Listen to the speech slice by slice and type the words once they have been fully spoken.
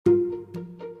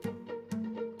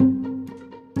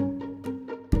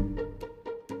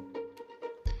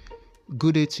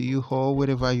Good day to you all,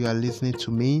 wherever you are listening to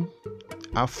me.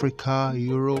 Africa,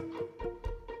 Europe,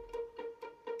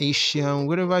 Asia,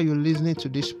 wherever you're listening to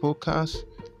this podcast.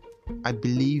 I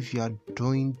believe you are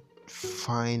doing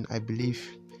fine. I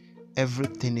believe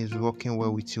everything is working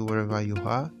well with you wherever you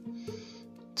are.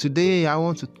 Today, I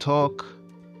want to talk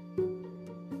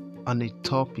on a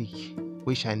topic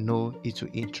which I know it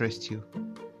will interest you.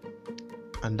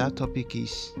 And that topic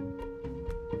is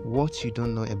what you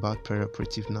don't know about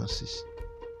peri-operative nurses.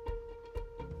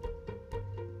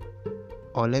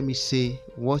 Or let me say,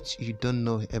 what you don't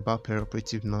know about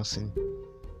peri-operative nursing.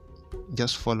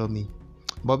 Just follow me.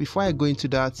 But before I go into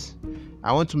that,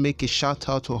 I want to make a shout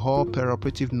out to all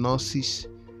peri-operative nurses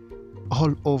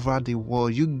all over the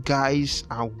world. You guys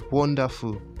are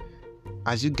wonderful.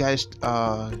 As you guys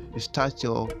you start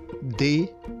your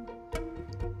day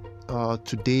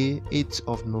today, 8th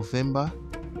of November,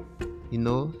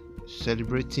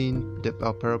 celebrating the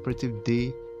peri-operative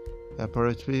day,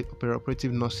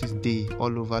 peri-operative nurses day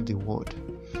all over the world.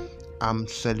 I'm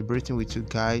celebrating with you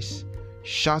guys.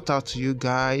 Shout out to you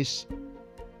guys.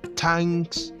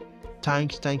 Thank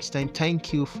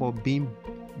you for being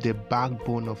the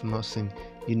backbone of nursing.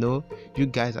 You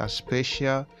guys are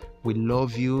special. We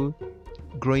love you.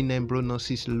 Growing Embro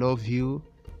nurses love you.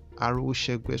 Aru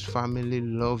Shegwes family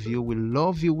love you. We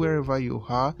love you wherever you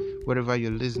are, wherever you're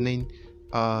listening,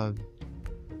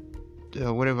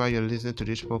 wherever you're listening to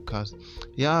this podcast.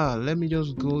 Let me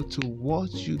just go to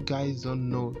what you guys don't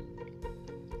know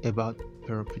about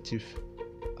peri-operative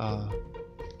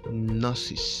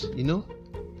nurses.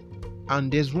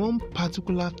 And there's one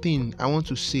particular thing I want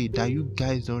to say that you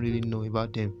guys don't really know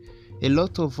about them. A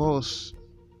lot of us,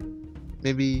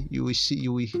 maybe you will see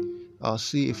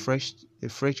a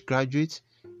fresh graduate.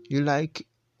 You like,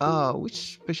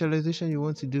 which specialization you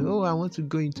want to do? Oh, I want to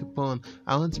go into porn.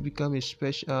 I want to become a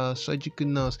special surgical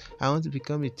nurse. I want to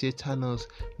become a theater nurse.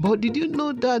 But did you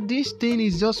know that this thing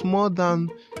is just more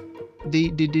than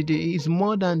it's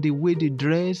more than the way they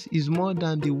dress, is more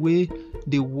than the way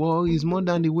they walk, is more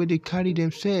than the way they carry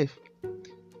themselves.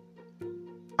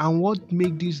 And what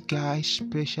makes these guys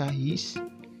special is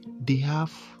they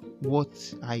have what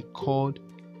I call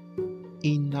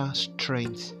inner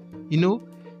strength.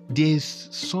 There's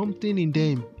something in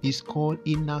them is called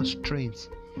inner strength.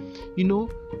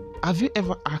 Have you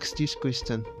ever asked this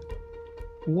question?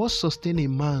 What sustains a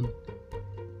man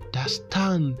that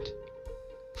stands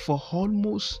for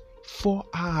almost 4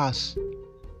 hours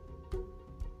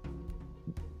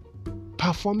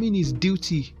performing his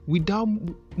duty without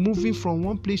moving from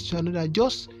one place to another,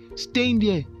 just staying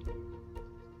there,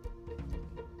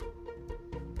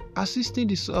 assisting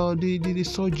the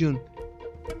surgeon?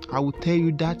 I will tell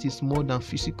you that is more than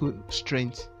physical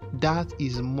strength. That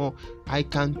is more. I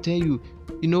can tell you.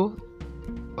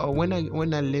 When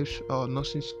I left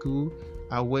nursing school,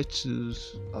 I went to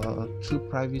 2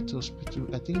 private hospitals.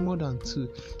 I think more than 2.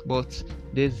 But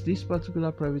there's this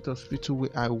particular private hospital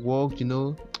where I worked.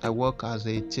 I work as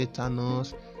a theater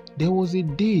nurse. There was a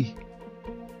day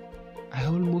I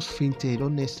almost fainted.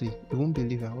 Honestly, you won't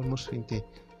believe it. I almost fainted.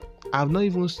 I've not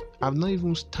even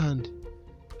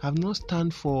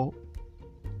stand for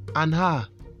an hour.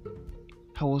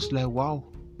 I was like, wow.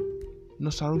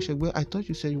 Nurse Arushegwe, I thought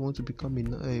you said you want to become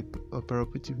a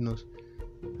peri-operative nurse.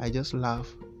 I just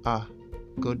laugh.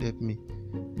 God help me.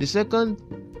 The second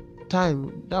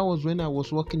time, that was when I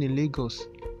was working in Lagos.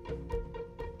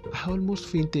 I almost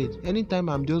fainted. Anytime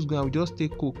I'm just going, I'll just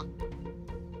take Coke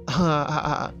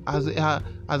as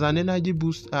an energy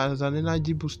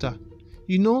booster.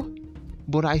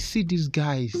 But I see these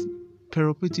guys,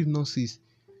 peri-operative nurses,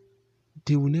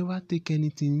 they will never take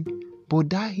anything, but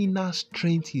that inner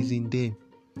strength is in them.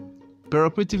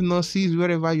 Peri-operative nurses,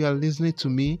 wherever you are listening to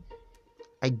me,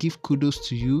 I give kudos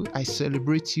to you. I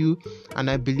celebrate you, and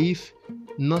I believe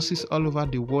nurses all over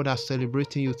the world are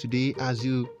celebrating you today as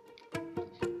you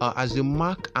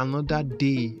mark another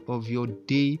day of your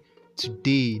day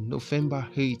today, November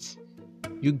 8th.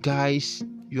 You guys,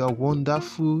 you are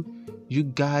wonderful. You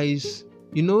guys,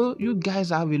 you guys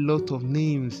have a lot of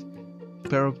names: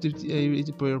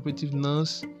 peri-operative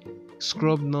nurse,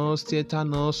 scrub nurse, theater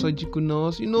nurse, surgical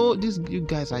nurse. You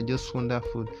guys are just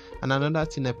wonderful. And another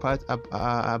thing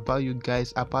about you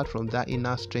guys, apart from that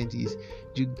inner strength, is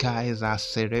you guys are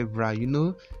cerebral.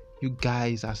 You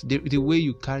guys are the way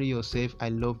you carry yourself. I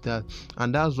love that,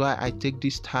 and that's why I take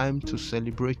this time to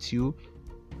celebrate you.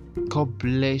 God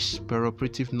bless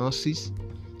peri-operative nurses.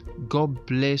 God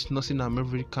bless Nursing and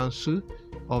Midwifery Council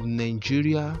of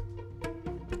Nigeria.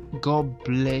 God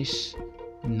bless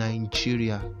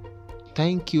Nigeria.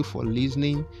 Thank you for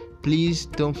listening. Please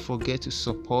don't forget to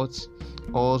support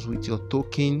us with your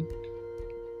token.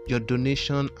 Your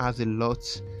donation has a lot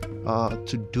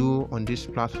to do on this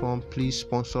platform. Please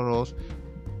sponsor us,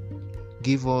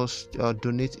 give us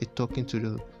donate a token to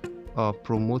the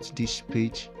promote this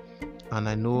page, and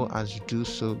I know as you do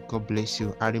so, God bless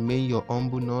you. I remain your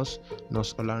humble nurse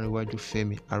Olanrewaju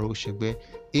Femi Aroshegbe,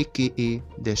 aka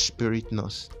the Spirit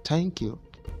Nurse. Thank you.